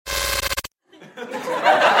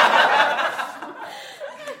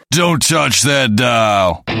Don't touch that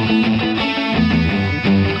dial.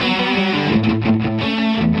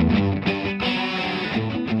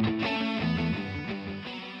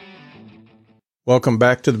 Welcome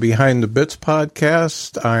back to the Behind the Bits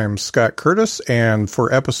podcast. I'm Scott Curtis, and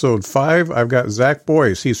for episode 5, I've got Zach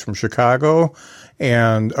Boyce. He's from Chicago,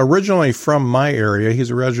 and originally from my area.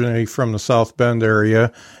 He's originally from the South Bend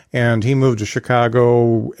area, and he moved to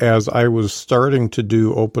Chicago as I was starting to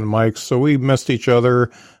do open mics, so we missed each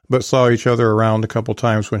other, but saw each other around a couple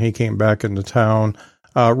times when he came back into town.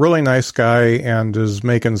 Really nice guy, and is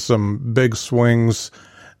making some big swings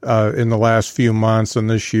in the last few months, and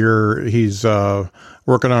this year he's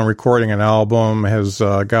working on recording an album, has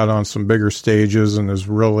got on some bigger stages, and is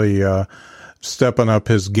really stepping up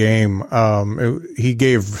his game. He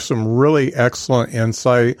gave some really excellent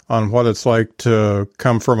insight on what it's like to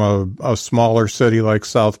come from a smaller city like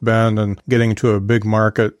South Bend and getting to a big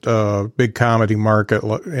market, big comedy market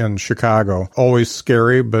in Chicago. Always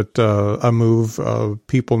scary, but a move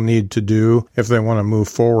people need to do if they want to move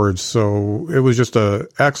forward. So it was just a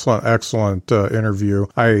excellent interview.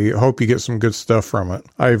 I hope you get some good stuff from it.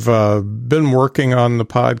 I've been working on the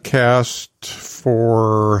podcast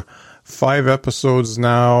for 5 episodes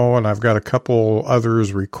now, and I've got a couple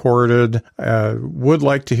others recorded. Would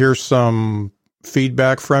like to hear some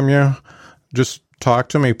feedback from you. Just talk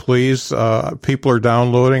to me, please. People are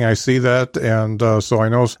downloading. I see that, and so I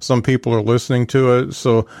know some people are listening to it.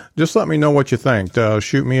 So just let me know what you think.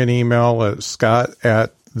 Shoot me an email at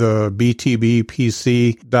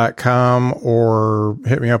scott@thebtbpc.com, or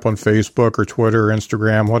hit me up on Facebook or Twitter or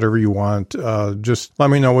Instagram, whatever you want. Just let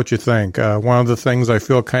me know what you think. One of the things I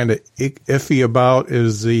feel kind of iffy about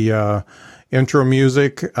is the intro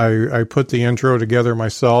music. I put the intro together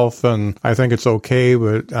myself, and I think it's okay,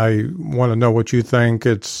 but I want to know what you think.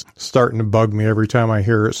 It's starting to bug me every time I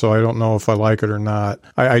hear it, so I don't know if I like it or not.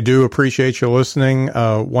 I do appreciate you listening.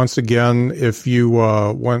 Once again, if you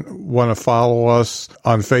want to follow us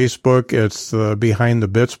on Facebook, it's the Behind the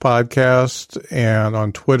Bits podcast, and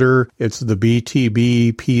on Twitter, it's the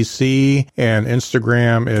BTBPC, and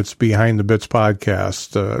Instagram, it's Behind the Bits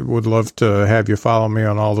podcast. Would love to have you follow me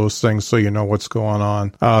on all those things so you know what's going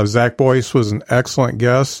on. Zach Boyce was an excellent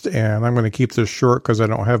guest, and I'm going to keep this short because I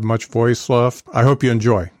don't have much voice left. I hope you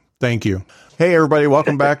enjoy. Thank you. Hey, everybody.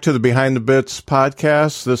 Welcome back to the Behind the Bits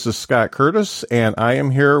podcast. This is Scott Curtis, and I am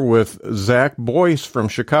here with Zach Boyce from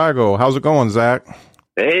Chicago. How's it going, Zach?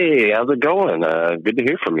 Hey, how's it going? Good to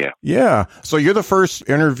hear from you. Yeah. So you're the first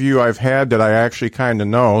interview I've had that I actually kind of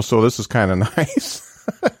know, so this is kind of nice.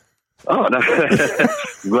 Oh, no.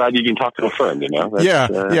 Glad you can talk to a friend, you know?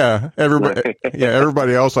 Yeah.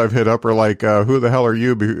 Everybody else I've hit up are like, who the hell are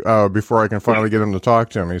you, before I can finally get them to talk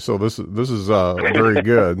to me. So this is very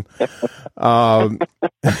good.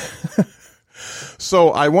 So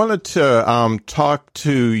I wanted to talk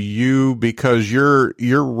to you because you're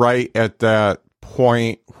right at that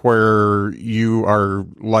point where you are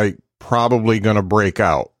like probably going to break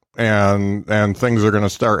out. And things are going to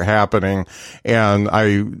start happening. And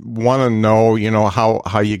I want to know,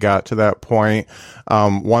 how you got to that point.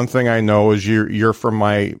 One thing I know is you're from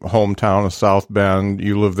my hometown of South Bend.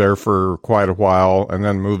 You lived there for quite a while and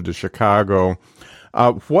then moved to Chicago.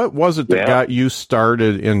 What was it that got you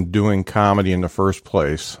started in doing comedy in the first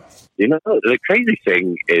place? The crazy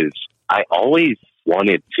thing is I always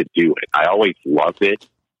wanted to do it. I always loved it.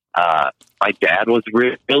 My dad was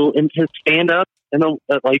real into stand-up. When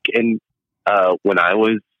I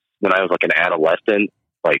was like an adolescent,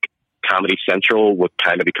 like Comedy Central was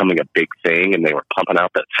kind of becoming a big thing, and they were pumping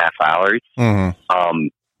out the half hours. Mm-hmm.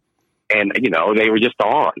 And they were just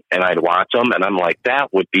on, and I'd watch them, and I'm like,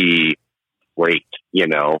 that would be great,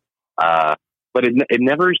 But it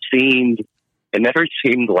never seemed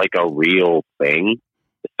like a real thing,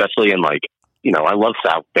 especially in like, I love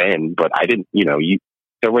South Bend, but I didn't,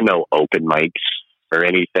 there were no open mics or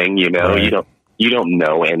anything, right. You don't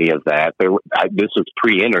know any of that. This was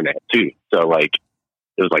pre-internet too. So like,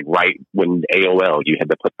 it was like right when AOL, you had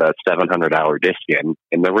to put the 700-hour disc in,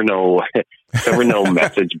 and there were no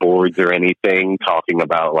message boards or anything talking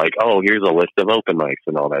about like, oh, here's a list of open mics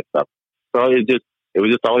and all that stuff. So it was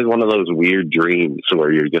just always one of those weird dreams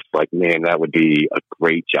where you're just like, man, that would be a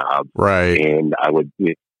great job. Right. And I would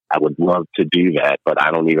love to do that, but I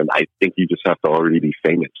think you just have to already be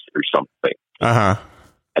famous or something. Uh-huh.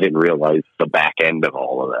 I didn't realize the back end of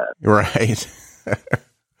all of that. Right.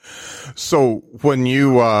 So when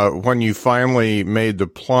you finally made the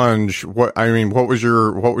plunge, what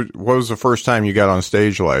was the first time you got on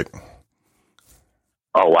stage like?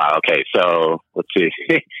 Oh wow. Okay. So let's see.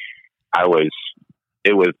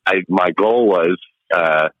 My goal was,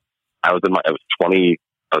 I was 20,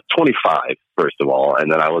 I was 25, first of all.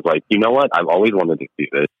 And then I was like, you know what? I've always wanted to do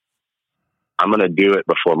this. I'm going to do it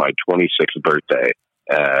before my 26th birthday.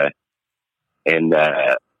 And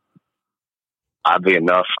oddly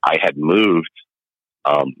enough, I had moved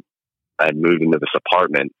into this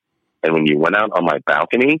apartment. And when you went out on my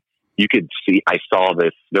balcony, you could see, I saw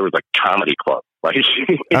this, there was a comedy club. Like, it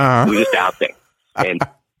was just out there. And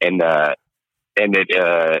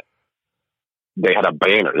they had a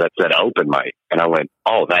banner that said open mic. And I went,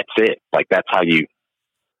 oh, that's it. Like, that's how you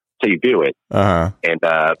do it. And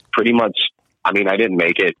pretty much, I mean, I didn't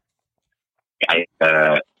make it.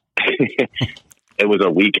 It was a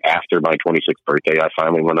week after my 26th birthday. I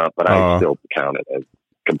finally went up, but I still count it as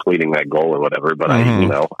completing that goal or whatever. But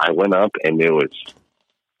I went up, and it was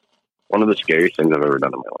one of the scariest things I've ever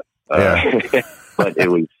done in my life. But it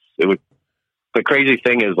was, the crazy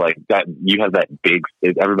thing is like that you have that big,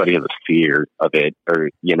 everybody has a fear of it, or,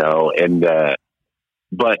 and,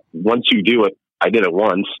 but once you do it, I did it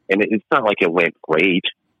once, and it's not like it went great,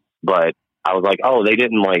 but I was like, oh, they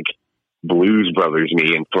didn't like Blues Brothers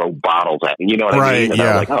me and throw bottles at me. You know what I mean? And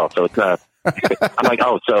I was like, oh, so it's not, I'm like,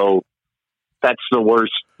 oh, so that's the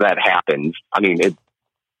worst that happens. I mean, it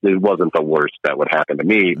wasn't the worst that would happen to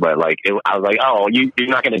me, but like, I was like, oh, you're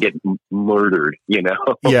not going to get murdered,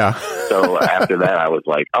 Yeah. So after that, I was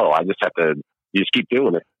like, oh, I just have to, you just keep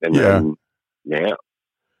doing it. And then,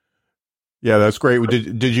 Yeah, that's great.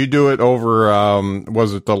 Did you do it over,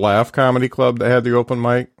 was it the Laugh Comedy Club that had the open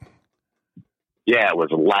mic? Yeah, it was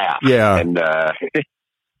Laugh. Yeah. And,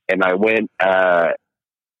 and I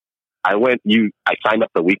signed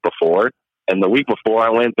up the week before, and the week before I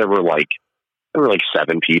went, there were like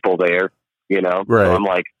 7 people there, Right. So I'm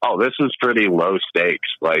like, oh, this is pretty low stakes.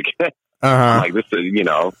 Like, I'm like, this is,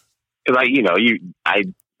 cause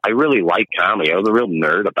I really like comedy. I was a real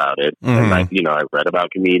nerd about it. And I read about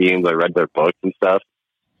comedians, I read their books and stuff.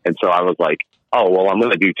 And so I was like, oh, well, I'm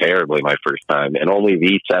going to do terribly my first time, and only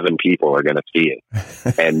these 7 people are going to see it.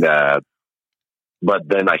 And, but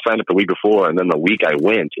then I signed up the week before, and then the week I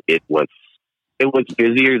went, it was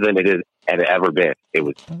busier than it had ever been. It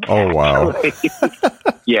was, oh, wow.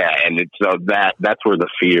 Yeah. And so that's where the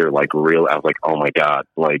fear, like, I was like, oh my God,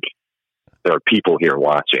 like, there are people here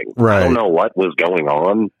watching. Right. I don't know what was going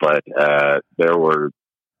on, but, there were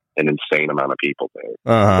an insane amount of people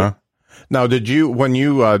there. Now, when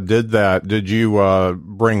you did that, did you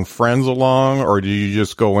bring friends along, or did you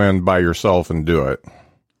just go in by yourself and do it?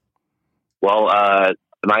 Well, I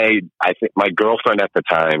think my girlfriend at the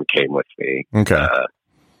time came with me. Okay.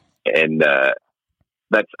 And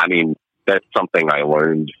that's something I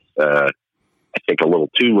learned, I think a little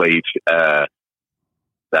too late, that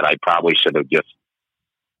I probably should have just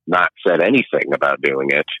not said anything about doing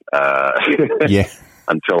it. Yeah.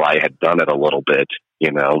 Until I had done it a little bit,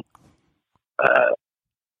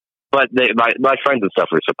 but my friends and stuff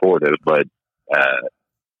were supportive, but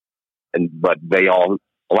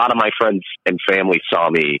a lot of my friends and family saw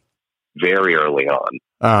me very early on.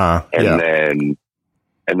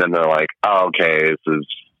 And then they're like, oh, okay, this is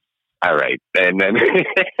all right. And then,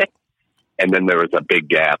 and then there was a big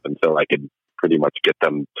gap until I could pretty much get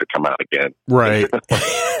them to come out again. Right.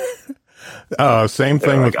 Same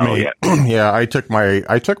thing with me. Yeah, I took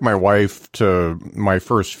my wife to my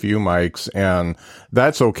first few mics, and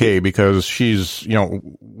that's okay because she's,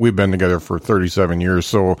 we've been together for 37 years.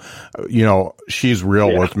 So, she's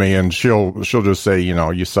real with me, and she'll just say,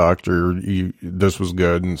 you sucked, or this was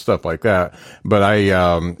good and stuff like that. But I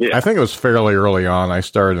think it was fairly early on, I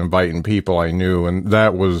started inviting people I knew, and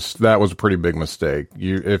that was a pretty big mistake.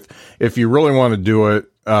 If you really want to do it,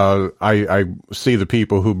 I see the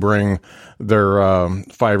people who bring their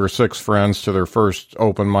 5 or 6 friends to their first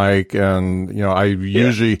open mic, and I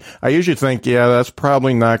usually think, that's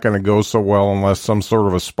probably not going to go so well unless some sort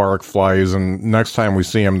of a spark flies, and next time we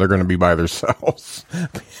see them, they're going to be by themselves.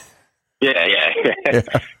 Yeah.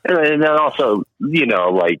 And then also, and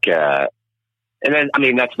then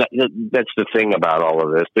that's the thing about all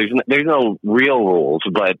of this. There's no real rules,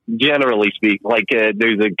 but generally speaking,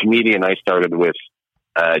 there's a comedian I started with,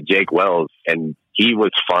 Jake Wells, and he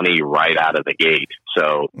was funny right out of the gate.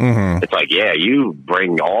 So it's like, you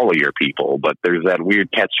bring all of your people, but there's that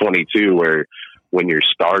weird catch-22 where when you're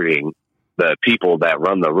starting, the people that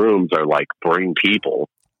run the rooms are like, bring people.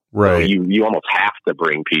 Right. So you almost have to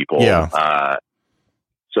bring people. Yeah.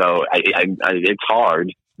 So it's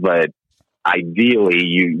hard, but ideally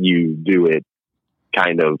you do it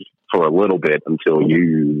kind of for a little bit until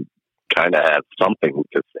you kind of have something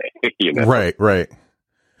to say, Right.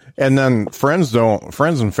 And then friends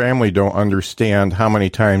and family don't understand how many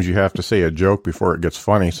times you have to say a joke before it gets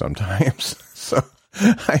funny sometimes. So,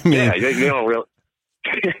 I mean, they don't really.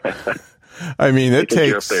 I mean, it takes.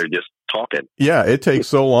 You're up there just talking. Yeah, it takes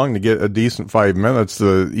so long to get a decent 5 minutes.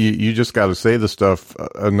 You just got to say the stuff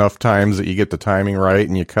enough times that you get the timing right,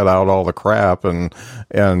 and you cut out all the crap, and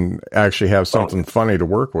actually have something funny to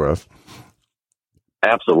work with.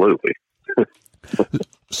 Absolutely.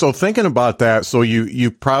 So thinking about that, so you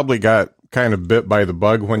probably got kind of bit by the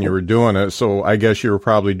bug when you were doing it. So I guess you were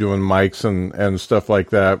probably doing mics and stuff like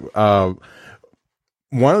that.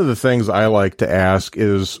 One of the things I like to ask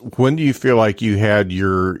is, when do you feel like you had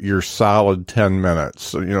your solid 10 minutes?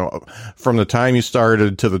 So, from the time you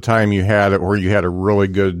started to the time you had it, where you had a really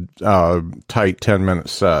good, tight 10-minute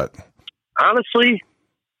set. Honestly,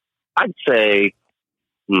 I'd say,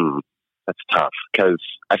 that's tough, because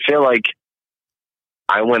I feel like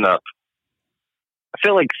I went up. I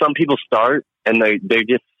feel like some people start and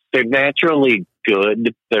they're naturally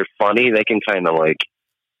good. They're funny. They can kind of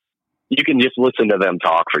you can just listen to them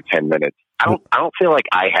talk for 10 minutes. I don't feel like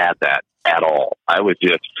I had that at all. I was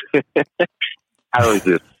just,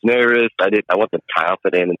 nervous. I wasn't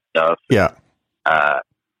confident and stuff. Yeah. I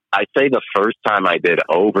say the first time I did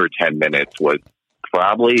over 10 minutes was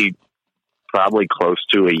probably close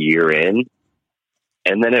to a year in.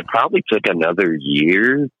 And then it probably took another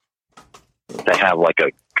year to have a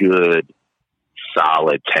good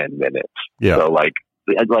solid 10 minutes. Yeah. So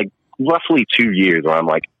roughly 2 years where I'm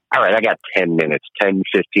like, all right, I got 10 minutes, 10,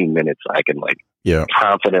 15 minutes. I can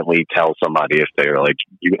confidently tell somebody if they're like,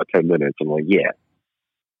 you got 10 minutes. I'm like, yeah.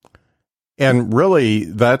 And really,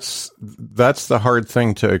 that's the hard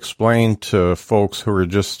thing to explain to folks who are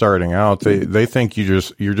just starting out. They think you're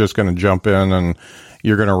just going to jump in and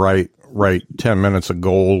you're going to write 10 minutes of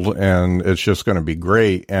gold and it's just going to be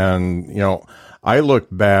great. And, I look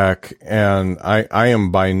back, and I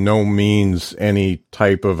am by no means any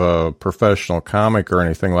type of a professional comic or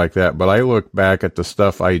anything like that, but I look back at the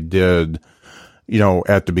stuff I did,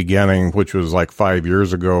 at the beginning, which was 5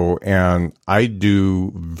 years ago, and I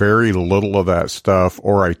do very little of that stuff,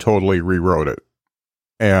 or I totally rewrote it.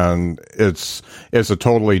 And it's a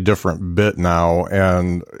totally different bit now,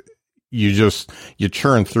 and you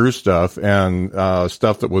churn through stuff, and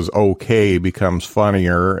stuff that was okay becomes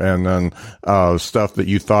funnier, and then stuff that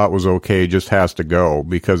you thought was okay just has to go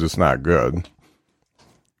because it's not good.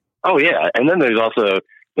 Oh yeah, and then there's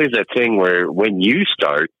that thing where when you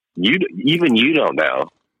start, you don't know,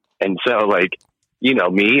 and so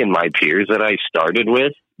me and my peers that I started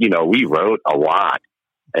with, we wrote a lot,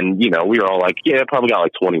 and we were all like, yeah, probably got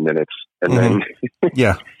 20 minutes, and then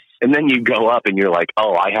yeah, and then you go up and you're like,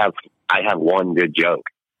 oh, I have one good joke.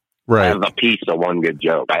 Right. I have a piece of one good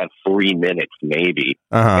joke. I have 3 minutes maybe.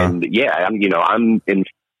 Uh-huh. And yeah, I'm in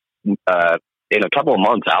a couple of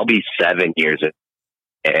months, I'll be 7 years in,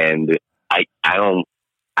 and I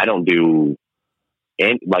don't do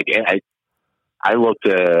any, I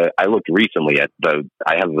looked recently at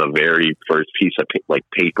I have the very first piece of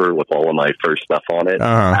paper with all of my first stuff on it.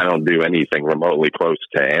 Uh-huh. I don't do anything remotely close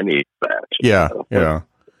to any of that. Yeah. Yeah.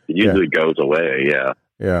 It usually goes away. Yeah.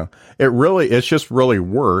 Yeah. It's just really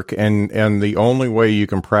work. And the only way you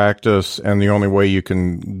can practice and the only way you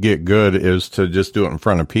can get good is to just do it in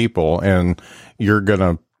front of people. And you're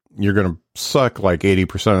going to suck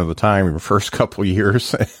 80% of the time your first couple of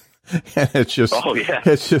years. And it's just,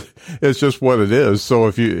 it's just what it is. So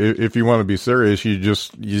if you want to be serious, you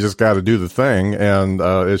just got to do the thing. And,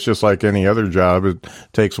 it's just like any other job. It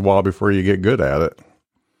takes a while before you get good at it.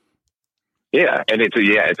 Yeah, and it's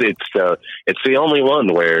the only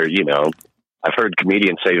one where I've heard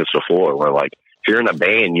comedians say this before, where if you're in a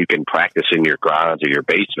band, you can practice in your garage or your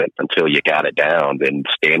basement until you got it down. And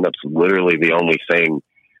stand up's literally the only thing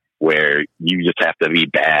where you just have to be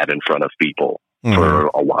bad in front of people for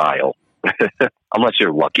a while, unless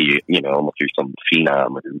you're lucky, unless you're some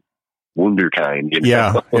phenom or wunderkind.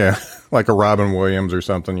 Yeah, like a Robin Williams or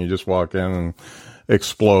something. You just walk in and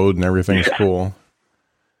explode, and everything's cool.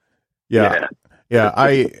 Yeah.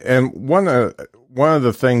 And one of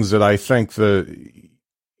the things that I think that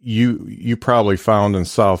you probably found in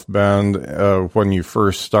South Bend when you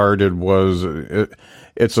first started was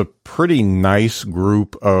it's a pretty nice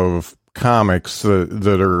group of comics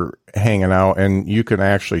that are hanging out, and you can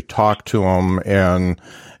actually talk to them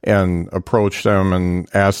and approach them and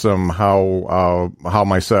ask them how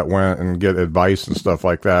my set went and get advice and stuff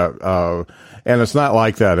like that. And it's not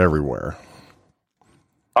like that everywhere.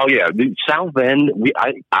 Oh yeah, South Bend.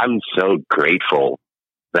 I'm so grateful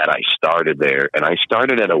that I started there, and I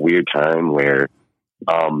started at a weird time where,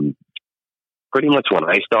 pretty much when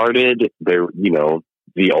I started there,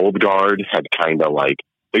 the old guard had kind of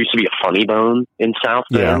there used to be a Funny Bone in South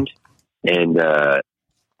Bend, and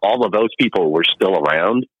all of those people were still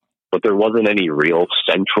around, but there wasn't any real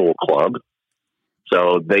central club.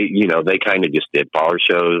 So they kind of just did bar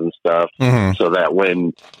shows and stuff. Mm-hmm. So that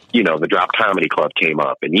when, the Drop Comedy Club came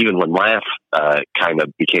up, and even when Laugh kind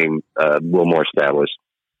of became a little more established,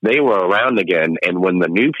 they were around again. And when the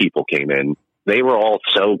new people came in, they were all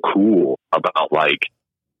so cool about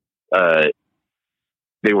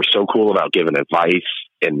they were so cool about giving advice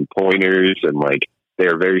and pointers, and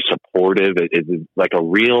they're very supportive. It's like a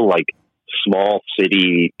real small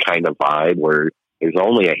city kind of vibe where there's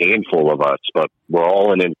only a handful of us, but we're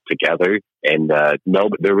all in it together. And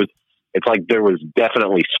there was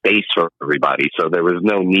definitely space for everybody, so there was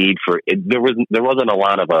no need for it. There wasn't a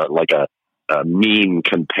lot of a mean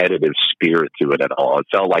competitive spirit to it at all. It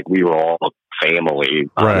felt like we were all a family,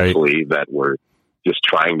 honestly, that were just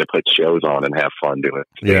trying to put shows on and have fun doing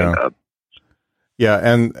stand up. Yeah,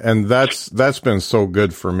 and that's been so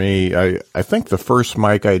good for me. I think the first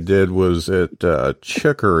mic I did was at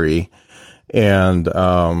Chicory, and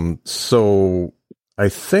so I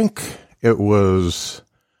think it was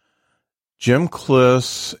Jim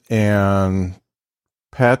Kliss and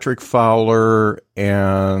Patrick Fowler,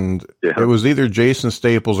 and it was either Jason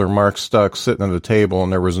Staples or Mark Stuck sitting at a table,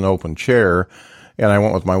 and there was an open chair. And I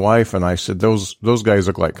went with my wife, and I said, those guys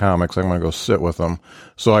look like comics. I'm going to go sit with them.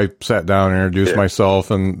 So I sat down and introduced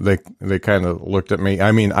myself, and they kind of looked at me.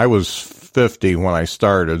 I mean, I was 50 when I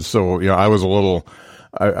started, so I was a little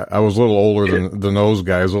older than those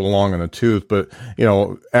guys, a little long in the tooth. But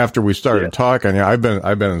after we started talking, I've been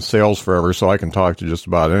in sales forever, so I can talk to just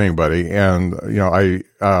about anybody. And I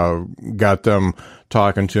got them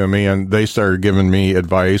talking to me, and they started giving me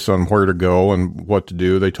advice on where to go and what to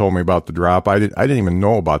do. They told me about the drop. I didn't even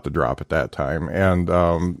know about the drop at that time. And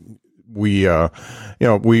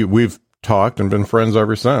we've talked and been friends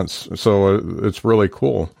ever since. So it's really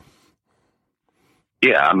cool.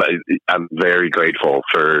 Yeah, I'm very grateful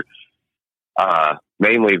for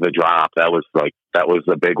mainly the drop. That was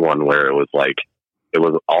the big one where it was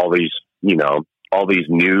all these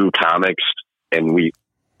new comics, and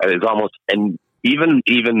it's almost, and even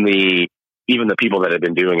the people that had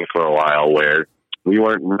been doing it for a while, where we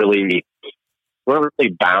weren't really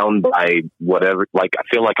bound by whatever. I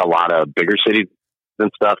feel like a lot of bigger cities and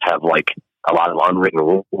stuff have a lot of unwritten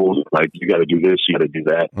rules, you got to do this, you got to do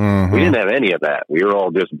that. Mm-hmm. We didn't have any of that. We were all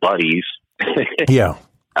just buddies,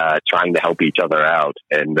 trying to help each other out.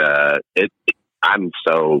 And I'm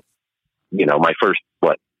so, my first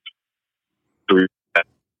 3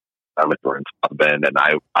 I'm in South Bend, and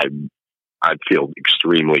I feel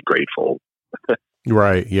extremely grateful.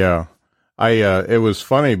 Right. Yeah. It was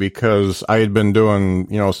funny because I had been doing,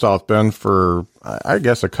 South Bend for, I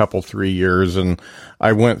guess, 3 years, and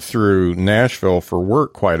I went through Nashville for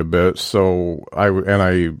work quite a bit. So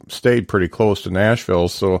I stayed pretty close to Nashville.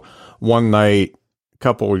 So one night,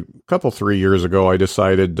 couple 3 years ago, I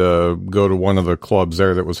decided to go to one of the clubs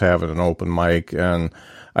there that was having an open mic, and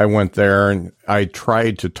I went there and I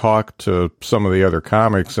tried to talk to some of the other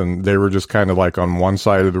comics, and they were just kind of on one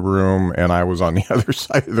side of the room, and I was on the other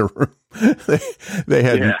side of the room. they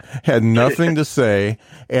had nothing to say.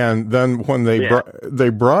 And then when they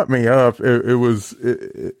brought me up,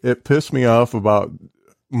 it pissed me off about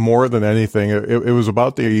more than anything. It was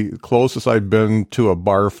about the closest I'd been to a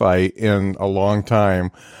bar fight in a long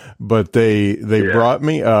time. But they brought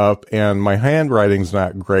me up, and my handwriting's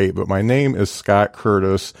not great, but my name is Scott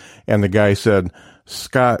Curtis, and the guy said,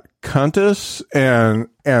 Scott Cuntus, and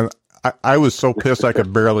I was so pissed I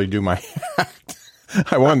could barely do my act.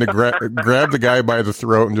 I wanted to grab the guy by the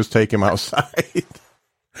throat and just take him outside.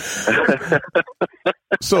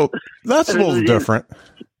 So that's a little different.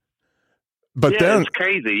 But then it's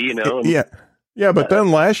crazy, Yeah, but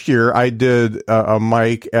then last year I did a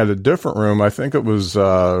mic at a different room. I think it was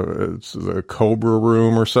it's the Cobra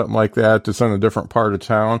Room or something like that. It's in a different part of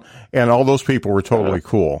town, and all those people were totally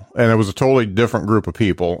cool. And it was a totally different group of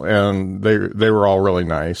people, and they were all really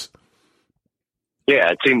nice.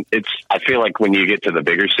 Yeah, I feel like when you get to the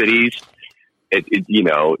bigger cities, you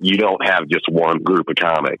don't have just one group of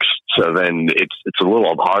comics. So then it's a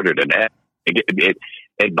little harder to net. It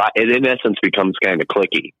in essence becomes kind of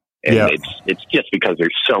cliquey. And it's just because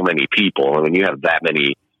there's so many people, and when you have that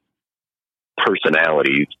many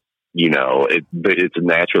personalities, it's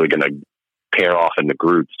naturally going to pair off into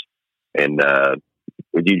groups. And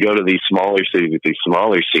when you go to these smaller cities with these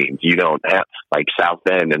smaller scenes, you don't have South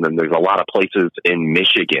Bend, and then there's a lot of places in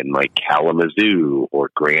Michigan like Kalamazoo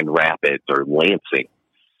or Grand Rapids or Lansing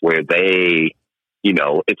where they,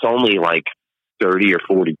 it's only 30 or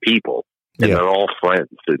 40 people. And they're all friends.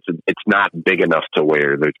 It's not big enough to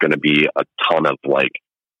where there's going to be a ton of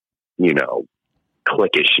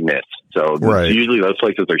cliquishness. So usually those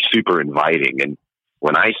places are super inviting. And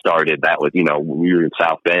when I started, that was, we were in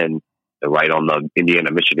South Bend, right on the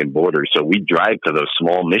Indiana-Michigan border. So we drive to those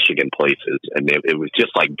small Michigan places, and it was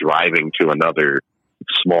just like driving to another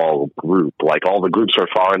small group. Like all the groups are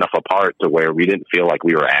far enough apart to where we didn't feel like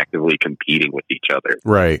we were actively competing with each other.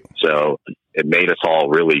 Right. So it made us all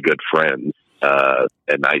really good friends.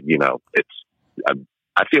 And I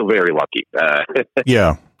feel very lucky.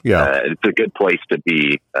 Yeah. It's a good place to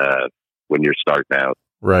be when you're starting out.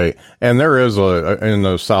 Right. And there is in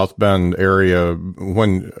the South Bend area,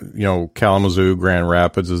 when, Kalamazoo, Grand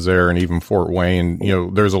Rapids is there, and even Fort Wayne,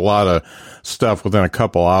 there's a lot of stuff within a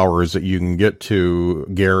couple hours that you can get to,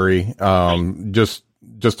 Gary. Just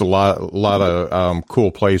a lot of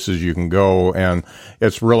cool places you can go. And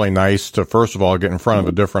it's really nice to, first of all, get in front of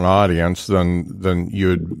a different audience than you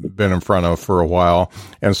had been in front of for a while.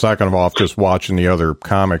 And second of all, just watching the other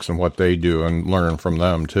comics and what they do and learning from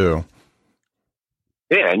them too.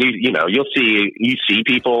 Yeah, and you see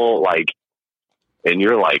people like, and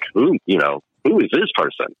you're like, who is this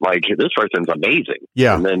person? Like, this person's amazing.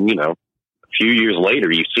 Yeah. And then, a few years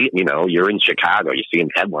later, you see, you're in Chicago, you see them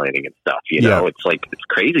headlining and stuff, it's like, it's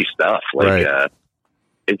crazy stuff. Like,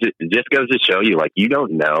 it just goes to show you, like, you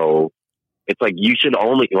don't know. It's like, you should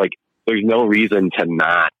only, like, there's no reason to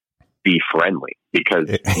not be friendly because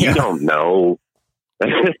you don't know.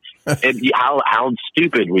 How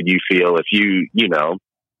stupid would you feel if you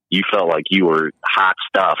felt like you were hot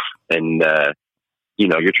stuff and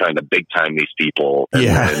you're trying to big time these people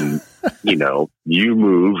and you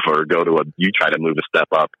move or you try to move a step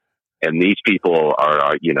up and these people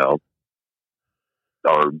are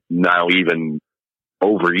now even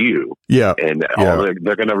over you and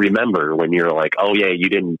they're going to remember when you're like, oh yeah,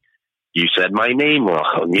 you said my name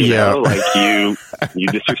wrong, like you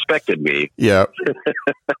disrespected me. Yeah.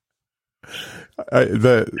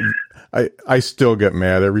 I still get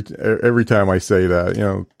mad every time I say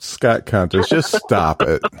that, Scott Cunters, just stop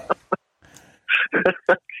it.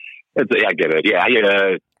 I get it. Yeah.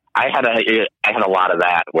 I had a lot of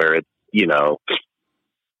that where it's,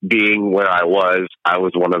 being where I was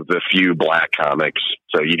one of the few black comics.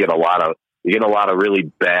 So you get a lot of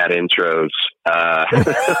really bad intros.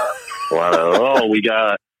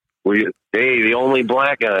 The only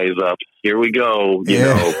black guy is up. Here we go.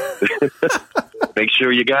 Make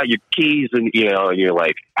sure you got your keys, and you're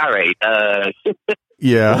like, all right.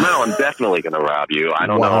 Yeah. Well, now I'm definitely going to rob you. I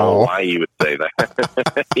don't know why you would say that.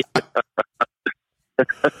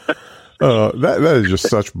 That is just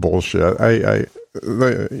such bullshit.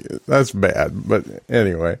 That's bad. But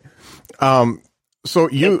anyway, so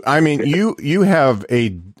you have a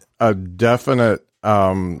definite,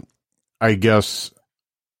 I guess,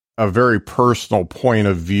 a very personal point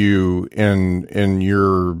of view in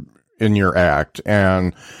your act.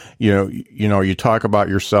 And, you talk about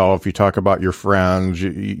yourself, you talk about your friends,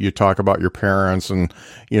 you talk about your parents and,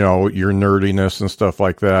 your nerdiness and stuff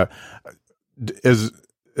like that.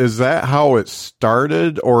 Is that how it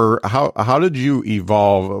started, or how did you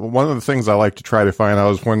evolve? One of the things I like to try to find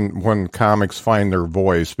out is when comics find their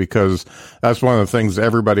voice, because that's one of the things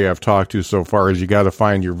everybody I've talked to so far is you got to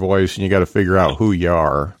find your voice and you got to figure out who you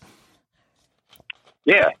are.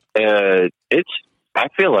 Yeah. I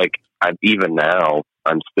feel like even now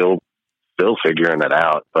I'm still figuring it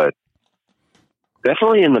out, but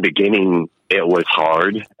definitely in the beginning it was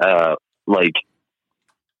hard.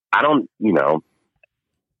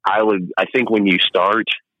 I think when you start,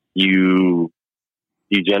 you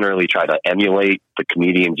generally try to emulate the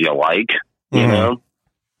comedians you like, so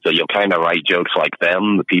you'll kind of write jokes like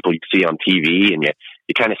them, the people you see on TV, and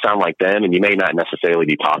you kind of sound like them, and you may not necessarily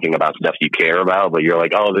be talking about stuff you care about, but you're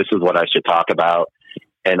like, oh, this is what I should talk about.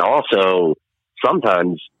 And also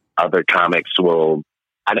sometimes other comics will,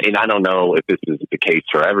 and I don't know if this is the case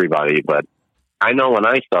for everybody, but I know when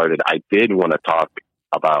I started, I did want to talk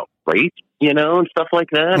about race, and stuff like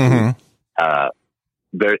that. Mm-hmm.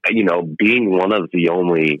 Being one of the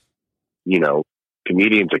only,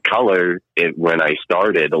 comedians of color when I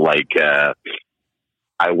started,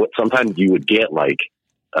 sometimes you would get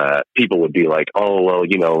people would be like, oh, well,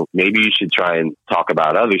 maybe you should try and talk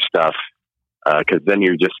about other stuff. Cause then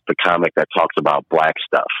you're just the comic that talks about black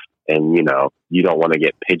stuff and, you don't want to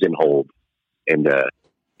get pigeonholed. And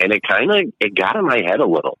it got in my head a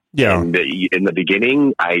little. Yeah. And in the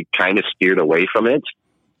beginning, I kind of steered away from it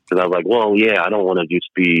because I was like, well, yeah, I don't want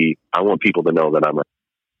to I want people to know that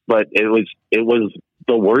but it was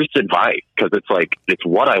the worst advice because it's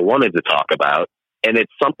what I wanted to talk about. And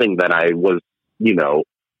it's something that I was,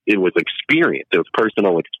 it was experience. It was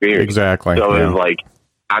personal experience. Exactly. So it was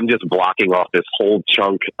I'm just blocking off this whole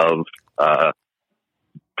chunk of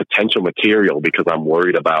potential material because I'm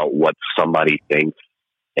worried about what somebody thinks.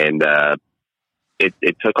 And,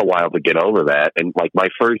 it took a while to get over that. And like my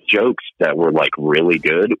first jokes that were like really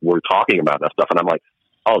good were talking about that stuff. And I'm like,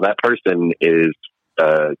 oh, that person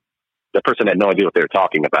had no idea what they were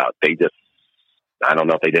talking about. They just, I don't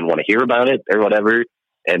know if they didn't want to hear about it or whatever.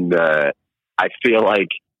 And, I feel like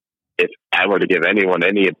if I were to give anyone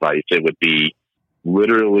any advice, it would be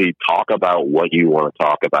literally talk about what you want to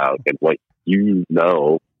talk about and what you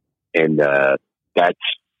know. And,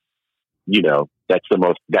 that's the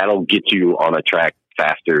most, that'll get you on a track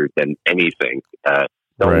faster than anything.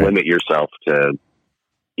 Don't limit yourself to,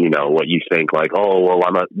 what you think like, oh, well,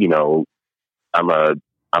 I'm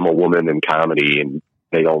a woman in comedy and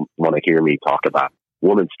they don't want to hear me talk about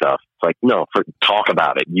woman stuff. It's like, no, talk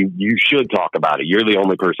about it. You should talk about it. You're the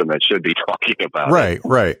only person that should be talking about it.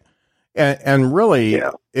 Right. And really,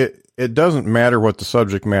 it doesn't matter what the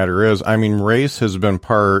subject matter is. I mean, race has been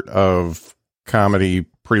part of comedy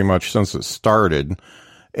pretty much since it started.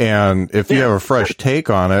 And if you have a fresh take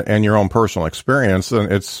on it and your own personal experience, then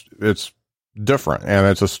it's different and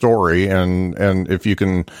it's a story. And if you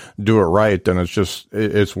can do it right, then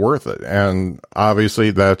it's worth it. And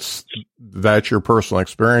obviously that's your personal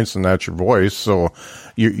experience and that's your voice. So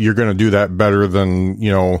you're going to do that better than,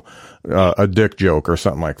 a dick joke or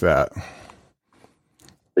something like that.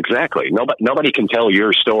 Exactly. Nobody can tell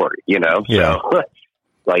your story, So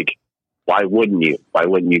like, why wouldn't you? Why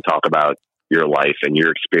wouldn't you talk about your life and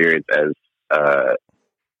your experience as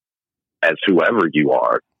whoever you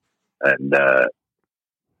are? And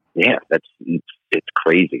it's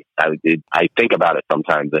crazy. I think about it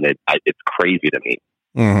sometimes, and it's crazy to me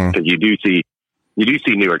because you do see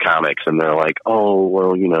newer comics, and they're like, oh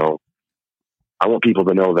well, I want people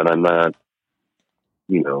to know that I'm not,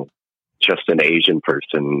 just an Asian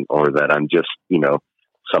person, or that I'm just,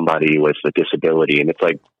 somebody with a disability, and it's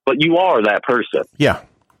like, but you are that person. Yeah.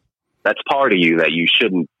 That's part of you that you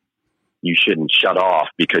shouldn't shut off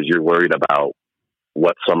because you're worried about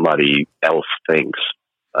what somebody else thinks.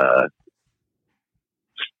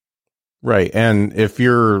 Right. And if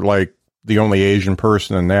you're like the only Asian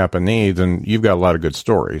person in Napanee, then you've got a lot of good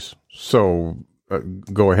stories. So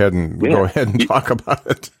go ahead and talk about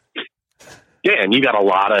it. Yeah. And you got a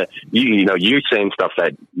lot of, you're saying stuff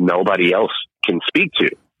that nobody else can speak to.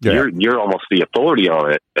 Yeah. You're almost the authority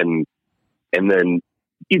on it. And then,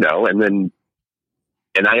 and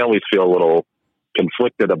I always feel a little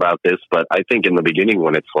conflicted about this, but I think in the beginning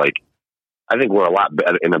when it's like, I think we're a lot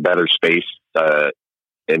better in a better space,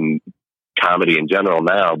 in comedy in general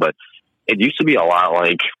now, but it used to be a lot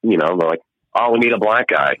like, they're like, oh, we need a black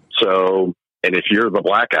guy. So, and if you're the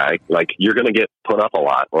black guy, like you're going to get put up a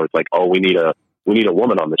lot, or it's like, oh, we need a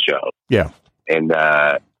woman on the show. Yeah. And,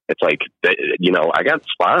 it's like, I got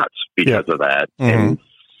spots because of that. Mm-hmm.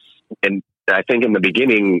 And I think in the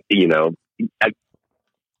beginning, it's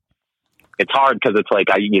hard because it's like,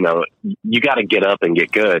 you got to get up and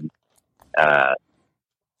get good.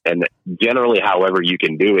 And generally, however you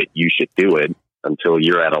can do it, you should do it until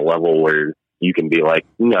you're at a level where you can be like,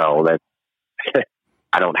 no, that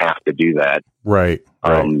I don't have to do that. Right.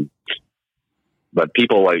 But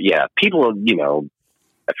people, I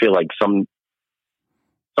feel like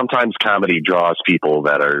sometimes comedy draws people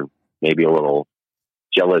that are maybe a little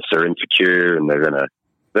jealous or insecure, and they're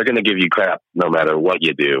gonna give you crap no matter what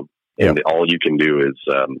you do, and all you can do is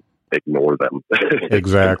ignore them.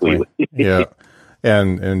 Exactly. Yeah,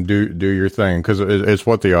 and do your thing, because it's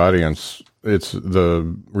what the audience. It's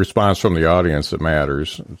the response from the audience that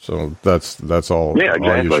matters. So that's all. Yeah, exactly.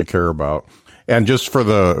 All you should care about. And just for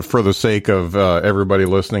the sake of everybody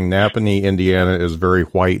listening, Napanee, Indiana is very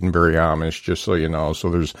white and very Amish, just so you know. So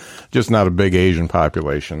there's just not a big Asian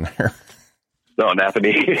population there. No,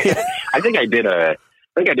 Napanee. I think I did a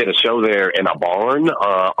show there in a barn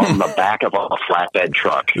on the back of a flatbed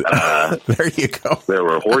truck. There you go. There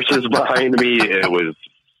were horses behind me. It was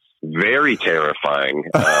very terrifying.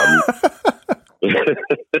 I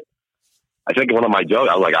think one of my jokes,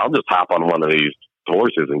 I was like, I'll just hop on one of these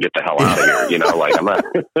horses and get the hell out of here. Like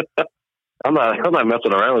I'm not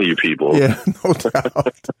messing around with you people. Yeah, no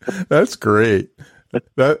doubt. That's great.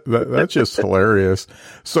 That's just hilarious.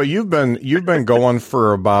 So you've been going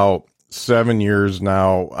for about 7 years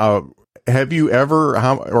now. Have you ever,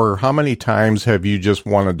 how many times have you just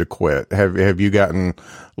wanted to quit? Have you gotten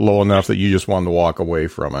low enough that you just wanted to walk away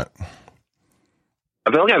from it?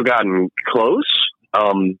 I feel like I've gotten close.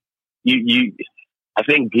 I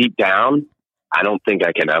think deep down, I don't think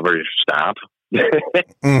I can ever stop.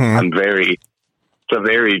 Mm-hmm. It's a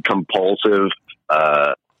very compulsive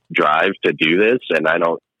drive to do this, and I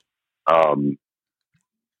don't.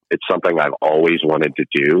 It's something I've always wanted to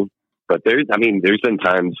do. But there's been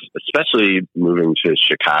times, especially moving to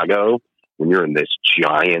Chicago, when you're in this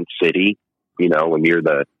giant city, when you're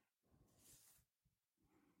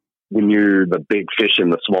the big fish in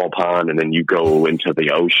the small pond, and then you go into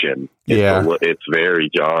the ocean. It's very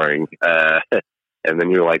jarring. And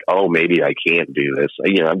then you're like, oh, maybe I can't do this.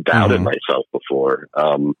 I've doubted myself before.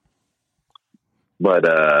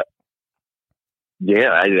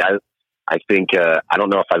 I think, I don't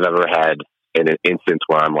know if I've ever had an instance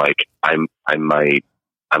where I'm like, I'm going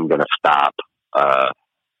to stop. I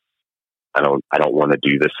don't want to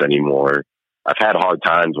do this anymore. I've had hard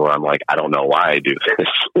times where I'm like, I don't know why I do this.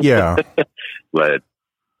 Yeah. But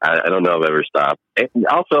I don't know if I've ever stopped. And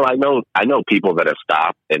also, I know people that have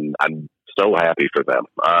stopped, and I'm so happy for them.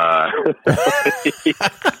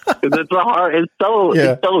 It's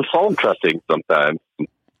so soul crushing sometimes.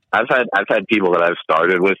 I've had people that I've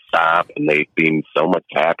started with stop, and they seem so much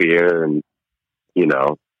happier, and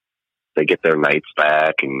they get their nights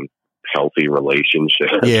back and healthy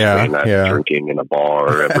relationships. Yeah, they're not drinking in a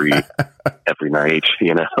bar every night.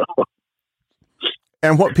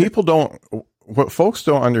 And what folks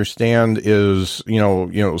don't understand is,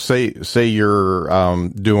 say you're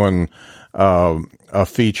doing a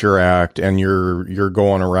feature act, and you're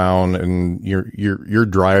going around, and you're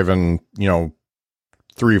driving,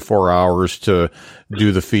 3 or 4 hours to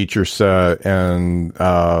do the feature set, and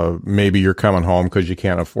maybe you're coming home because you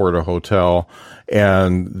can't afford a hotel.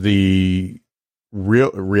 And the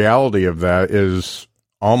reality of that is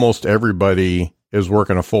almost everybody is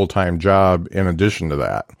working a full-time job in addition to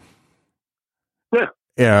that. Yeah.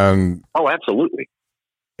 And absolutely.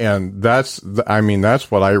 And that's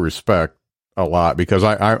what I respect a lot, because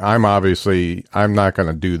I'm obviously, I'm not going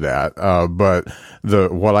to do that. But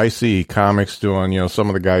what I see comics doing, some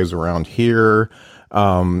of the guys around here,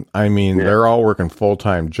 they're all working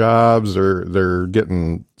full-time jobs. They're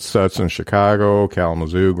getting sets in Chicago,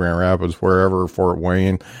 Kalamazoo, Grand Rapids, wherever, Fort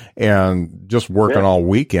Wayne, and just working all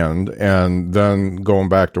weekend, and then going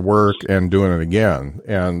back to work and doing it again.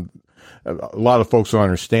 And a lot of folks don't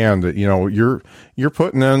understand that, you're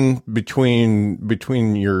putting in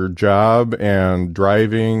between your job and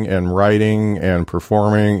driving and writing and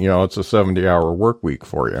performing, it's a 70-hour work week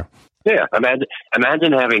for you. Yeah.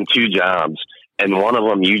 Imagine having 2 jobs, and one of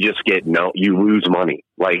them you just you lose money.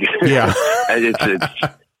 Like, yeah,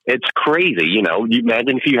 it's crazy. You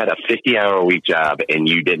imagine if you had a 50-hour a week job and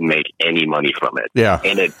you didn't make any money from it. Yeah.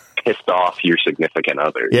 And it pissed off your significant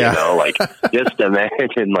other, yeah. Just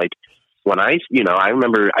imagine, when I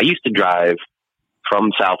remember I used to drive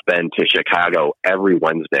from South Bend to Chicago every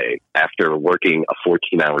Wednesday after working a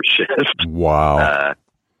 14-hour shift. Wow.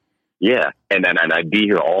 Yeah. And then I'd be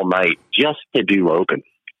here all night just to do open,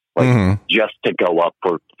 just to go up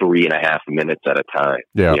for 3.5 minutes at a time,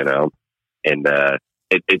 and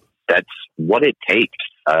that's what it takes.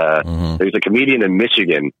 There's a comedian in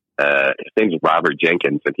Michigan, his name's Robert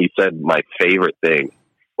Jenkins, and he said my favorite thing,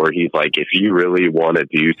 where he's like, if you really want to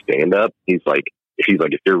do stand-up, if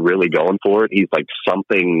you're really going for it, he's like,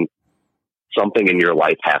 something in your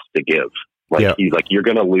life has to give. He's like, you're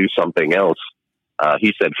going to lose something else.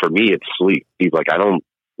 He said, for me, it's sleep. He's like, I don't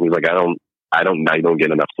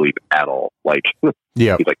get enough sleep at all. He's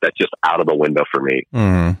like, that's just out of the window for me.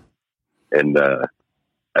 And,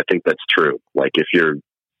 I think that's true. But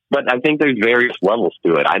I think there's various levels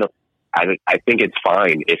to it. I think it's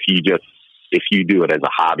fine if you do it as a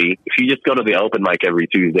hobby. If you just go to the open mic every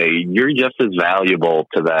Tuesday, you're just as valuable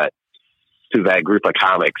to that group of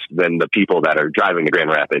comics than the people that are driving to Grand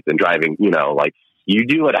Rapids and driving, you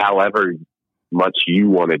do it however much you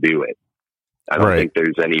want to do it. I don't think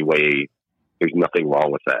there's nothing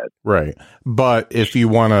wrong with that. Right. But if you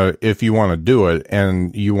want to do it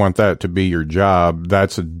and you want that to be your job,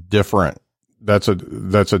 that's a different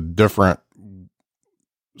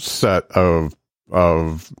set of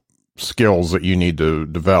skills that you need to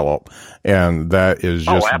develop. And that is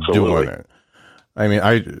just doing it.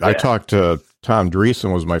 I talked to Tom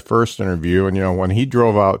Dreesen, was my first interview. And, when he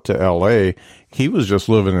drove out to LA, he was just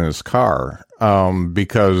living in his car,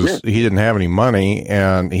 because he didn't have any money,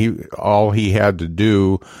 and all he had to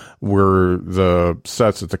do were the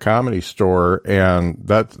sets at the Comedy Store, and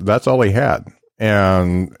that's all he had.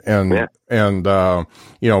 And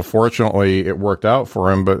fortunately it worked out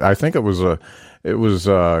for him, but I think it was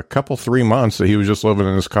a couple 3 months that he was just living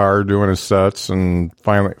in his car doing his sets, and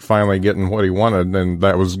finally getting what he wanted, and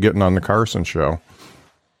that was getting on the Carson show.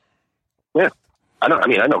 Yeah. I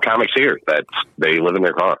know comics here that they live in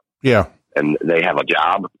their car. Yeah. And they have a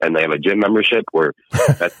job, and they have a gym membership where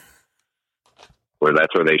that's where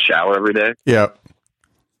they shower every day. Yeah.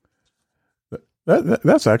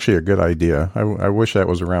 That's actually a good idea. I wish that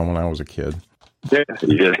was around when I was a kid. Yeah,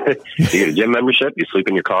 you get a gym membership. You sleep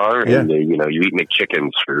in your car, and you eat McChickens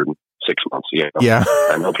for 6 months. Yeah,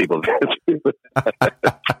 I know people.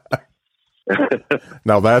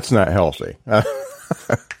 Now that's not healthy.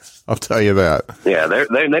 I'll tell you that. Yeah,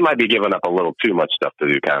 they might be giving up a little too much stuff to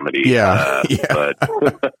do comedy. Yeah, but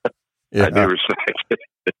I do respect it.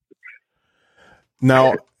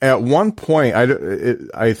 Now, at one point,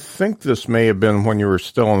 I think this may have been when you were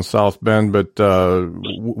still in South Bend, but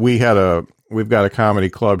we've got a comedy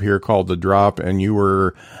club here called The Drop, and you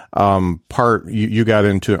were you got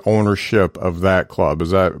into ownership of that club.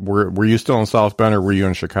 Were you still in South Bend, or were you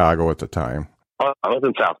in Chicago at the time? I was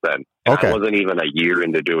in South Bend. Okay. I wasn't even a year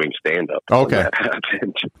into doing stand-up. Okay.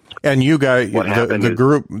 And you guys,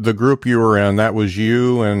 the group you were in, that was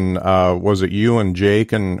you, and was it you and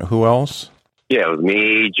Jake and who else? Yeah, it was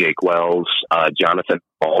me, Jake Wells, Jonathan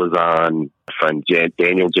Balazan, friend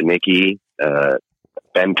Daniel Janicki,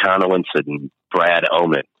 Ben Conowitz, and Brad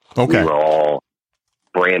Oman. Okay. We were all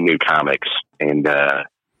brand new comics, and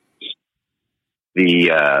he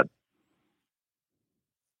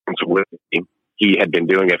had been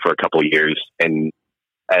doing it for a couple of years, and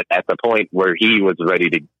at the point where he was ready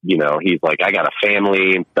to, he's like, I got a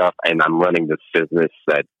family and stuff, and I'm running this business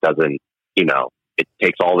that doesn't, it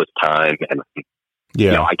takes all this time, and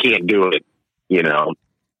I can't do it,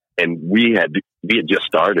 and we had just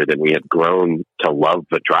started, and we had grown to love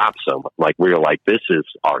The Drop so much. Like, we were like, this is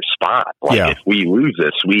our spot. Like, if we lose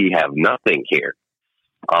this, we have nothing here.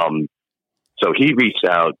 So he reached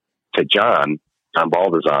out to John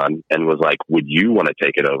Balthazar, and was like, would you want to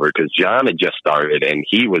take it over? Because John had just started, and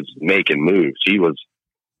he was making moves.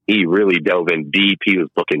 He really dove in deep. He was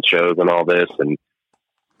booking shows and all this, and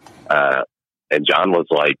John was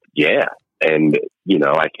like, yeah. And,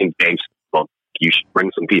 I think James, you should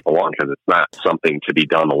bring some people on, because it's not something to be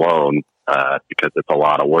done alone, because it's a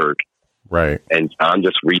lot of work. Right. And John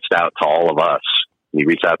just reached out to all of us. He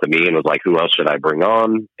reached out to me and was like, who else should I bring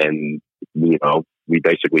on? And, we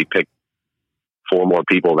basically picked 4 more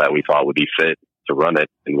people that we thought would be fit to run it.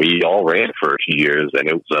 And we all ran for a few years, and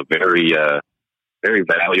it was a very, very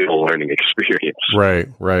valuable learning experience.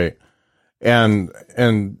 Right. And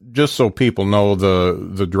just so people know,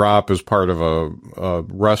 the Drop is part of a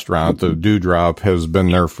restaurant. The Dewdrop has been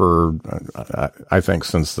there for, I think,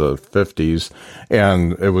 since the 50s,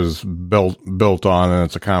 and it was built on, and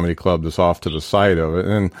it's a comedy club that's off to the side of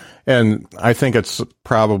it. And I think it's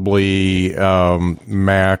probably,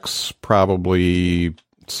 max, probably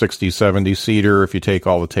 60, 70 seater if you take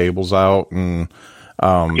all the tables out, and,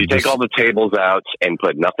 you take all the tables out and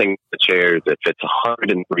put nothing in the chairs, it fits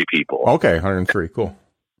 103 people. Okay, 103, cool.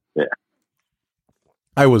 Yeah.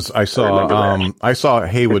 I saw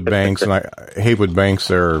Haywood Banks Haywood Banks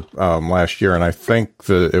there last year, and I think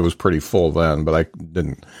that it was pretty full then, but I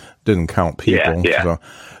didn't count people. Yeah.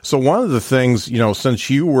 So one of the things, since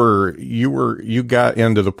you got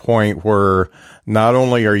into the point where not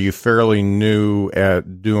only are you fairly new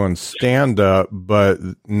at doing stand up, but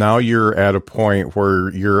now you're at a point where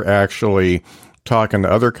you're actually talking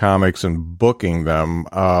to other comics and booking them.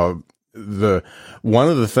 One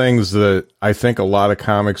of the things that I think a lot of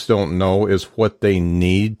comics don't know is what they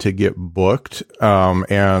need to get booked,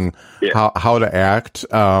 and how to act,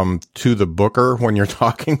 to the booker when you're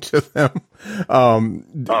talking to them.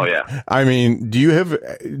 I mean, do you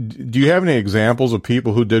have any examples of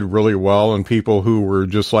people who did really well and people who were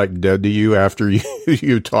just like dead to you after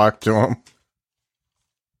you talked to them?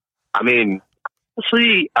 I mean,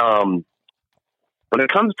 honestly, when it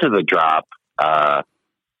comes to The Drop,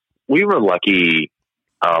 we were lucky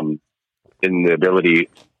in the ability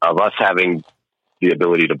of us having the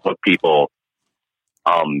ability to book people.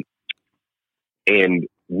 And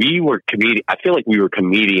we were I feel like we were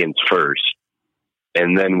comedians first,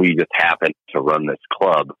 and then we just happened to run this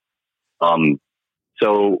club.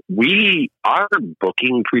 So our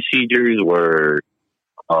booking procedures were,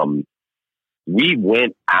 we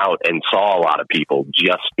went out and saw a lot of people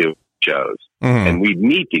just do shows, and we'd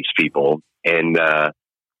meet these people, and,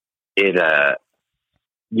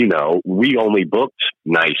 we only booked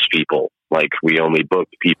nice people. Like, we only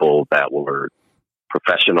booked people that were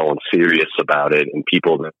professional and serious about it, and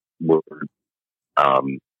people that were,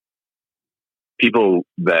 people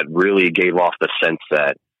that really gave off the sense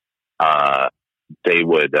that, they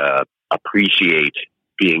would, appreciate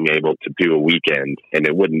being able to do a weekend, and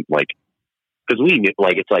it wouldn't because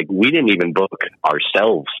it's like we didn't even book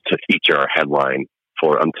ourselves to feature our headline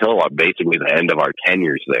until basically the end of our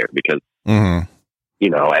tenures there, because,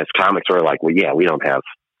 as comics we're like, well, yeah, we don't have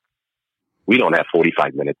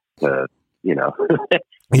 45 minutes to,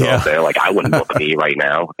 You know what I'm saying? Like, I wouldn't book me right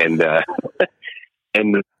now. And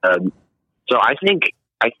so I think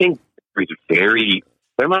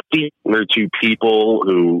there might be one or two people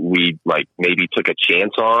who we like maybe took a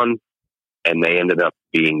chance on, and they ended up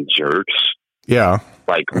being jerks. Yeah.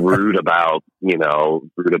 Like rude about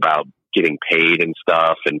getting paid and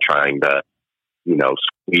stuff and trying to,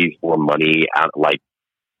 squeeze more money out.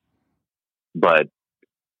 But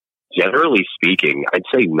generally speaking, I'd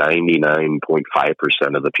say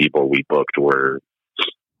 99.5% of the people we booked were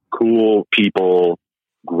cool people,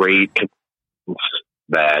 great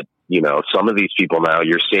that, some of these people now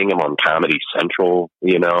you're seeing them on Comedy Central,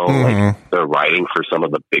 like they're writing for some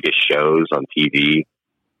of the biggest shows on TV.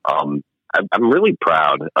 I'm really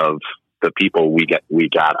proud of the people we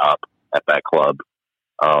got up at that club.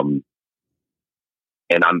 And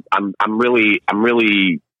I'm really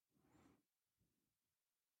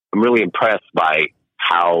impressed by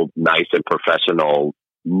how nice and professional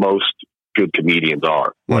most good comedians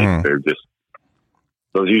are. Like they're just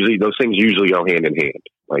those things usually go hand in hand.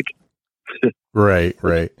 Like right.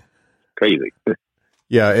 Crazy.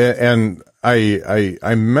 Yeah, and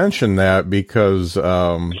I mentioned that because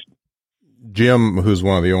Jim, who's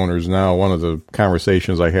one of the owners now, one of the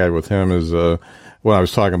conversations I had with him is when I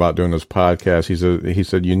was talking about doing this podcast, he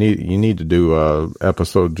said you need to do a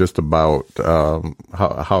episode just about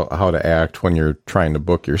how to act when you're trying to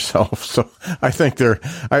book yourself. So I think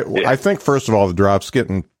I think first of all, the drop's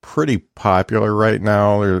getting pretty popular right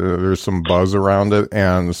now. There's some buzz around it,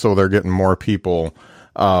 and so they're getting more people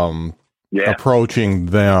approaching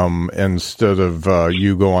them instead of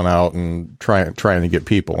you going out and trying to get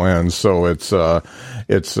people in. So it's a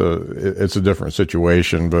different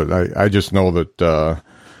situation. But I just know that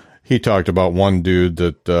he talked about one dude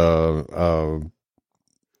that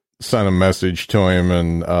sent a message to him,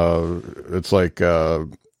 and it's like,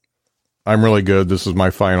 I'm really good. This is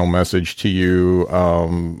my final message to you.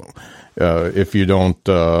 If you don't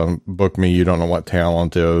book me, you don't know what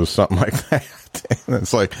talent is, something like that. And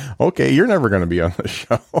it's like, okay, you're never going to be on the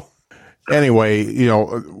show. Anyway,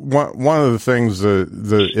 one of the things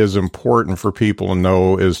that is important for people to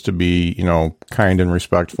know is to be, kind and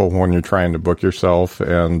respectful when you're trying to book yourself,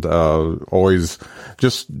 and always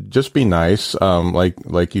just be nice,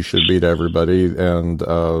 like you should be to everybody, and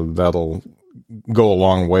that'll go a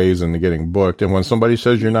long ways into getting booked. And when somebody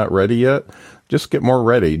says you're not ready yet, just get more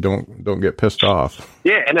ready. Don't get pissed off.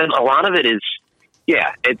 Yeah, and then a lot of it is,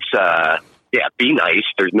 be nice.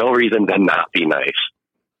 There's no reason to not be nice.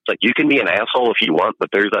 It's like you can be an asshole if you want, but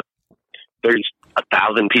there's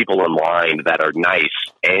 1,000 people in line that are nice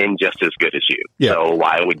and just as good as you. Yeah. So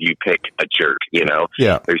why would you pick a jerk? Yeah.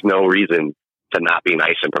 There's no reason to not be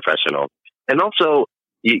nice and professional. And also,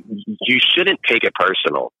 you shouldn't take it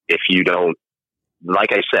personal if you don't.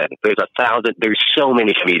 Like I said, there's so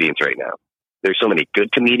many comedians right now. There's so many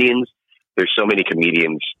good comedians. There's so many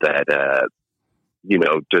comedians that,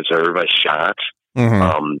 deserve a shot.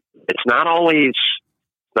 Mm-hmm. It's not always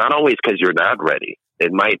because you're not ready.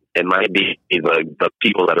 It might be the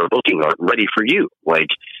people that are booking aren't ready for you. Like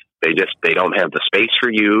they don't have the space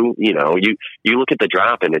for you. You look at the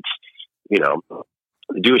drop and it's,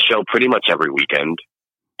 do a show pretty much every weekend,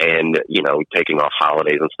 and, taking off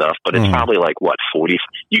holidays and stuff, but it's probably like 40,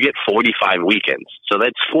 you get 45 weekends. So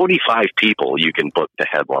that's 45 people you can book to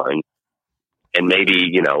headline, and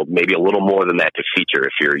maybe a little more than that to feature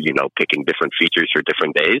if you're, picking different features for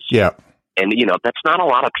different days. Yeah. And, that's not a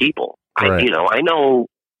lot of people. Right. I know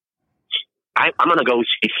I'm going to go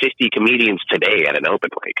see 50 comedians today at an open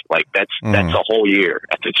mic. Like that's a whole year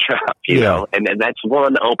at the shop, you know, and that's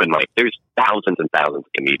one open mic. There's thousands and thousands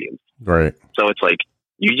of comedians. Right. So it's like,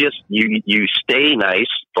 you stay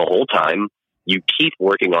nice the whole time. You keep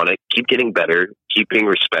working on it, keep getting better, keep being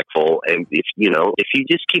respectful. And if you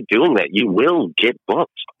just keep doing that, you will get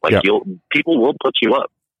booked. Like people will put you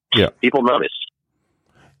up. Yeah. People notice.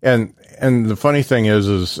 And the funny thing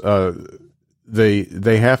is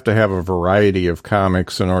they have to have a variety of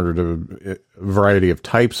comics variety of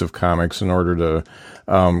types of comics in order to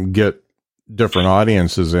get different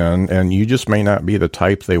audiences in, and you just may not be the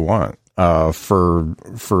type they want for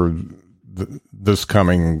this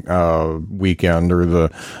coming weekend or the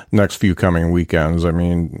next few coming weekends. I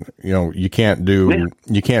mean, you can't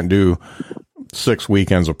do 6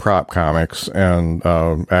 weekends of prop comics, and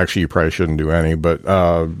actually you probably shouldn't do any, but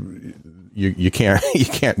you can't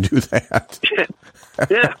do that.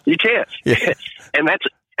 Yeah, you can't. Yeah. And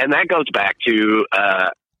that goes back to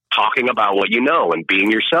talking about what you know and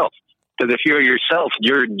being yourself. Because if you're yourself,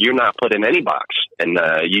 you're not put in any box, and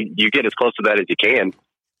you get as close to that as you can,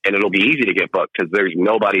 and it'll be easy to get booked because there's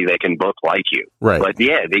nobody that can book like you. Right. But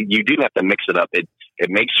yeah, you do have to mix it up. It It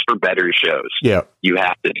makes for better shows. Yeah. You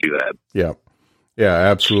have to do that. Yeah. Yeah,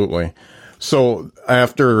 absolutely. So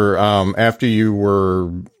after you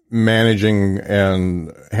were managing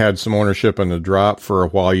and had some ownership in the drop for a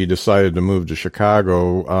while, you decided to move to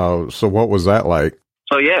Chicago. So what was that like?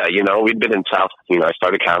 So yeah, we'd been in South, I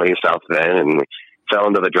started comedy in South Bend and we fell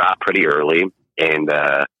into the drop pretty early, and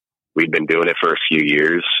we'd been doing it for a few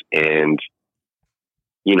years, and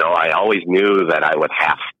I always knew that I would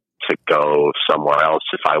have to go somewhere else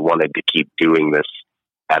if I wanted to keep doing this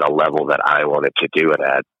at a level that I wanted to do it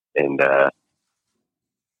at. And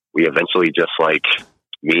we eventually, just like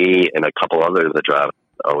me and a couple other of the drop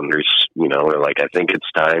owners, were like, I think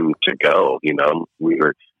it's time to go.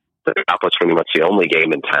 The drop was pretty much the only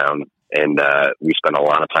game in town, and we spent a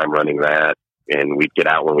lot of time running that, and we'd get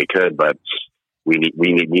out when we could, but we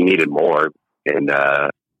needed more. And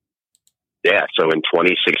so in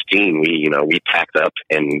 2016, we packed up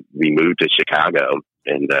and we moved to Chicago,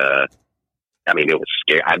 and it was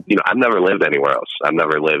scary. I've never lived anywhere else. I've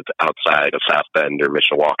never lived outside of South Bend or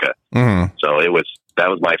Mishawaka. Mm-hmm. So that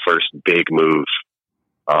was my first big move.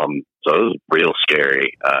 So it was real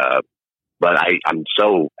scary. But I'm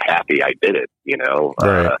so happy I did it,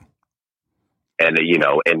 Right.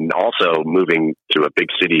 And also moving to a big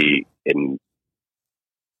city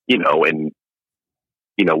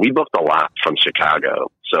we booked a lot from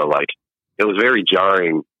Chicago. So like, it was very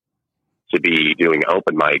jarring to be doing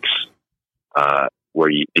open mics, where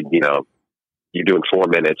you're doing 4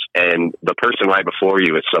 minutes and the person right before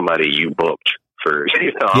you is somebody you booked for,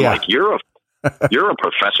 I'm like, you're a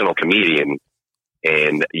professional comedian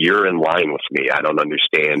and you're in line with me. I don't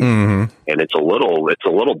understand. Mm-hmm. And it's a little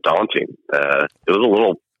daunting. It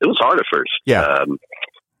was hard at first. Yeah.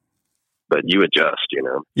 But you adjust,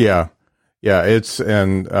 Yeah. Yeah. I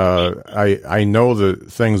know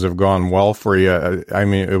that things have gone well for you.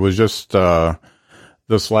 It was just,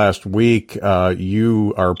 this last week,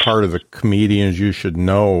 you are part of the Comedians You Should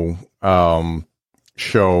Know,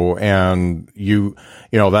 show. And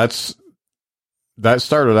that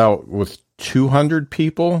started out with 200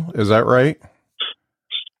 people. Is that right?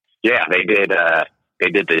 Yeah, they did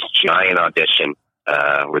this giant audition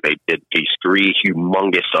where they did these 3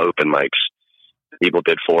 humongous open mics. People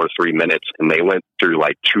did 4 or 3 minutes, and they went through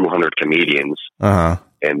like 200 comedians. Uh-huh.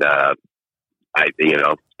 And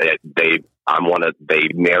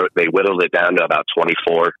they whittled it down to about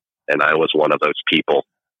 24, and I was one of those people.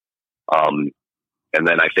 And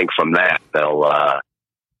then I think from that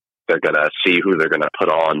they're gonna see who they're gonna put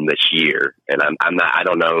on this year, and I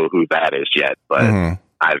don't know who that is yet, but mm-hmm.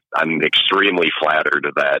 I'm extremely flattered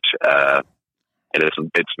that, and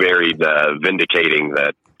it's very vindicating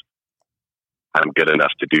that I'm good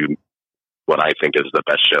enough to do what I think is the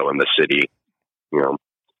best show in the city.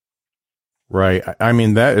 Right.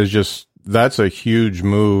 That's a huge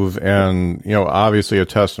move, and obviously a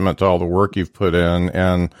testament to all the work you've put in,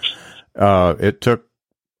 and it took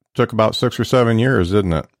about 6 or 7 years,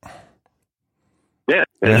 didn't it? Yeah,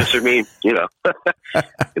 it took me, it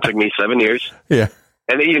took me 7 years. Yeah.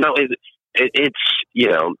 And it's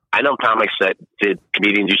I know comics that did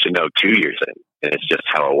Comedians You Should Know 2 years in, and it's just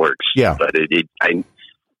how it works. Yeah. But I'm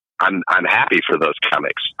happy for those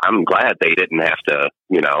comics. I'm glad they didn't have to,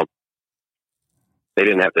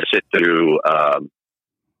 sit through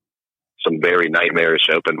some very nightmarish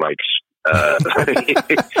open mics. I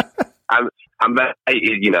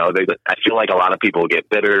feel like a lot of people get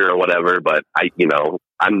bitter or whatever, but I've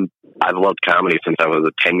loved comedy since I was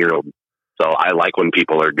a 10-year-old. So I like when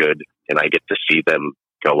people are good and I get to see them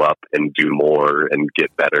go up and do more and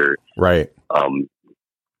get better. Right. And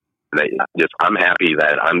I'm happy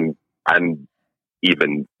that I'm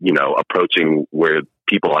even, approaching where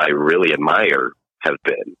people I really admire have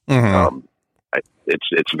been. Mm-hmm.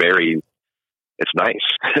 It's nice.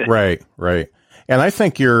 Right. And I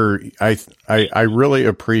think I really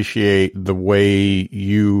appreciate the way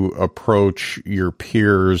you approach your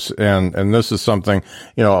peers. And this is something,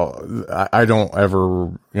 I don't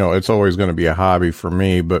ever, it's always going to be a hobby for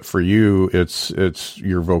me, but for you, it's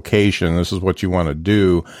your vocation. This is what you want to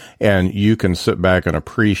do. And you can sit back and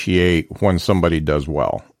appreciate when somebody does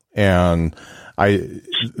well. And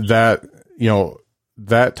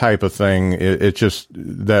that type of thing, it just,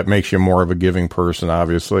 that makes you more of a giving person,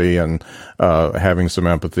 obviously, and having some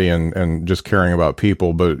empathy and just caring about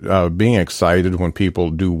people. But being excited when people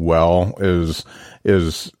do well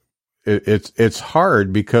it's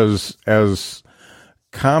hard, because as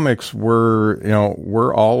comics,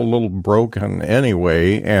 we're all a little broken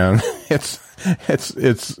anyway, and it's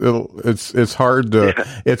hard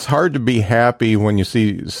to be happy when you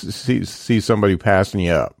see somebody passing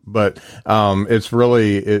you up. But it's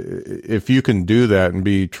really, if you can do that and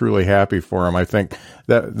be truly happy for them, I think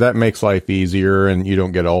that makes life easier, and you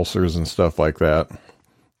don't get ulcers and stuff like that.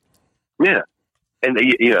 Yeah, and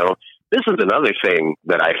this is another thing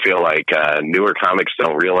that I feel like newer comics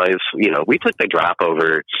don't realize. We took the drop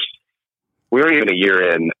over. We were even a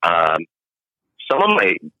year in.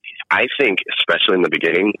 I think, especially in the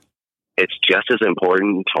beginning, it's just as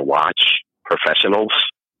important to watch professionals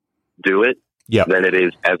do it than it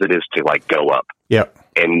is to like go up. Yep.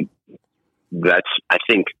 And that's, I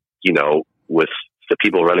think, with the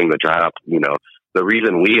people running the drop, the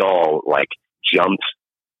reason we all like jumped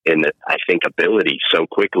in, I think, ability so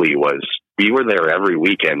quickly was we were there every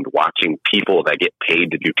weekend watching people that get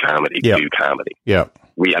paid to do comedy do comedy. Yeah.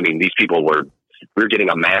 These people were getting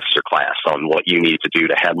a master class on what you need to do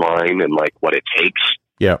to headline and like what it takes.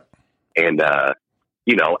 Yeah. And, at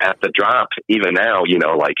the drop, even now,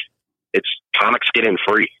 like it's comics get in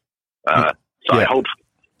free. So I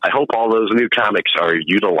hope all those new comics are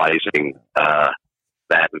utilizing,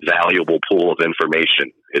 that valuable pool of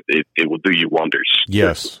information. It will do you wonders.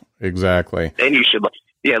 Yes, exactly. And you should,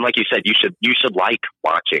 and like you said, you should like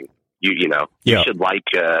watching, you should like,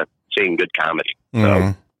 seeing good comedy.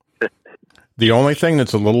 Mm-hmm. So. The only thing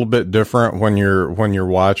that's a little bit different when you're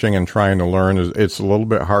watching and trying to learn is it's a little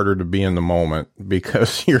bit harder to be in the moment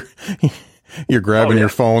because you're grabbing your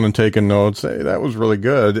phone and taking notes. Hey, that was really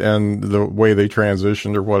good. And the way they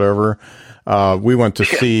transitioned or whatever. We went to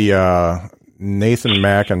see, Nathan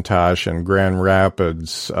McIntosh in Grand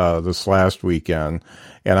Rapids, this last weekend.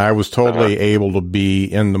 And I was totally able to be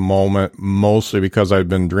in the moment, mostly because I'd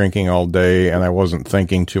been drinking all day and I wasn't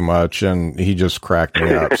thinking too much, and he just cracked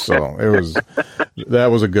me up. So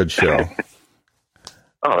that was a good show.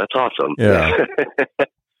 Oh, that's awesome. Yeah.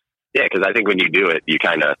 Yeah. Cause I think when you do it, you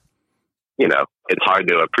kind of, it's hard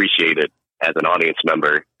to appreciate it as an audience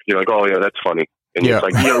member. You're like, oh yeah, that's funny. And it's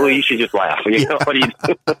like, you should just laugh. What do you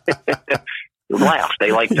laugh?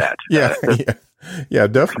 They like that. Yeah. Yeah,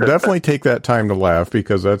 definitely take that time to laugh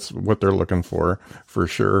because that's what they're looking for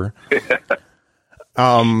sure.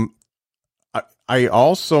 I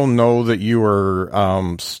also know that you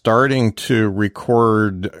are starting to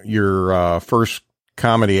record your first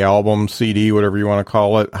comedy album, CD, whatever you want to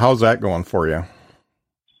call it. How's that going for you?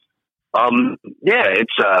 Yeah,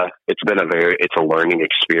 it's been a learning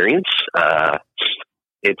experience.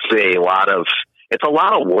 It's a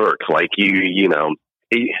lot of work. Like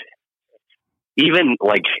even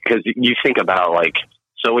like, cause you think about like,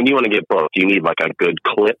 so when you want to get booked, you need like a good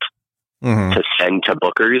clip to send to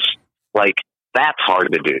bookers. Like that's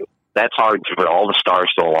hard to do. That's hard for all the stars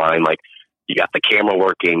to align. Like you got the camera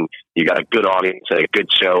working, you got a good audience and a good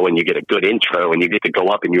show, and you get a good intro, and you get to go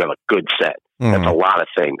up and you have a good set. That's a lot of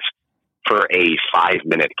things for a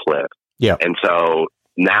 5-minute clip. Yeah. And so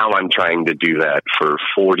now I'm trying to do that for a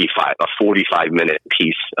 45-minute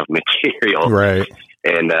piece of material. Right.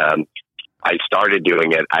 And, I started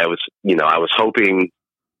doing it. I was hoping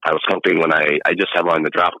when I just headlined the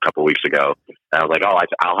drop a couple weeks ago, I was like,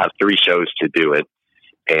 I'll have 3 shows to do it.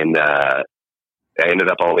 And, I ended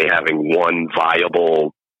up only having one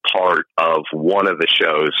viable part of one of the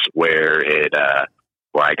shows where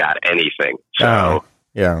I got anything. So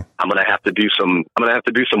yeah, I'm going to have to do some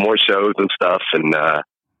more shows and stuff and,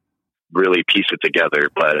 really piece it together.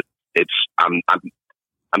 But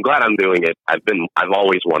I'm glad I'm doing it. I've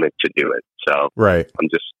always wanted to do it. So right. I'm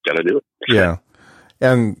just going to do it. Yeah.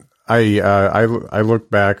 And I look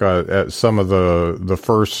back at some of the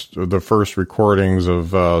first recordings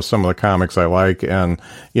of some of the comics I like, and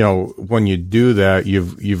when you do that,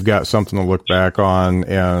 you've got something to look back on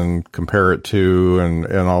and compare it to, and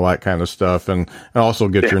all that kind of stuff, and also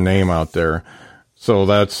get your name out there. So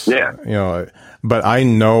that's but I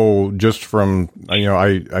know just from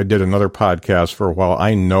I did another podcast for a while.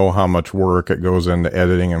 I know how much work it goes into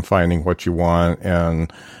editing and finding what you want,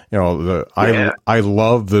 and I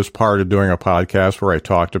love this part of doing a podcast where I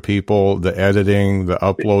talk to people. The editing, the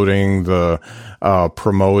uploading, the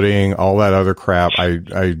promoting, all that other crap.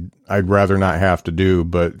 I'd rather not have to do,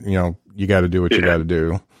 but you got to do what you got to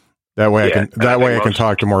do. That way I can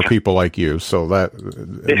talk to more people like you. So that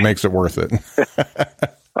it makes it worth it.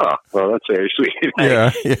 Oh, well, that's very sweet. Yeah.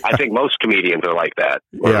 I think most comedians are like that.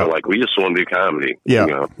 They're like, we just want to do comedy. Yeah.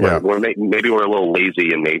 Maybe we're a little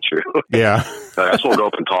lazy in nature. Yeah. I just want to go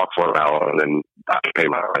up and talk for an hour and then I can pay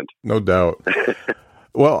my rent. No doubt.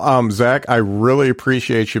 Well, Zach, I really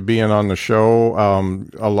appreciate you being on the show.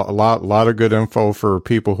 A lot of good info for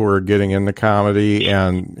people who are getting into comedy,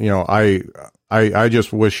 and I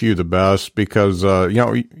just wish you the best because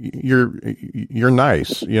you're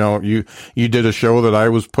nice. You did a show that I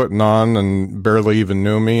was putting on and barely even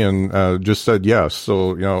knew me, and just said yes.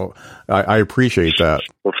 So I appreciate that.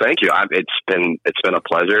 Well, thank you. It's been a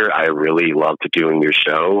pleasure. I really loved doing your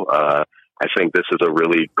show. I think this is a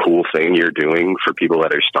really cool thing you're doing for people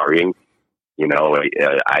that are starting.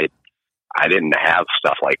 I didn't have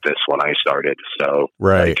stuff like this when I started. So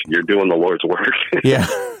right. You're doing the Lord's work. Yeah.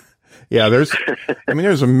 Yeah. There's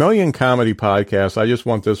a million comedy podcasts. I just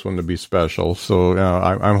want this one to be special. So,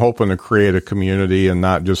 I'm hoping to create a community and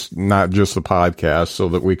not just the podcast so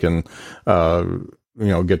that we can,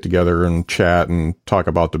 get together and chat and talk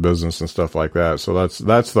about the business and stuff like that. So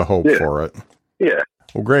that's the hope for it. Yeah.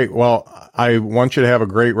 Well, great. Well, I want you to have a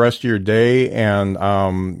great rest of your day, and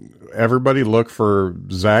everybody look for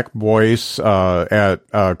Zach Boyce at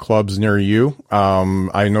clubs near you.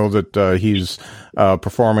 I know that he's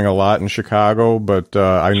performing a lot in Chicago, but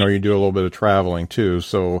I know you do a little bit of traveling too.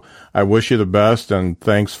 So I wish you the best, and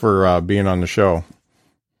thanks for being on the show.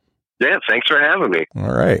 Yeah, thanks for having me.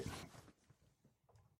 All right.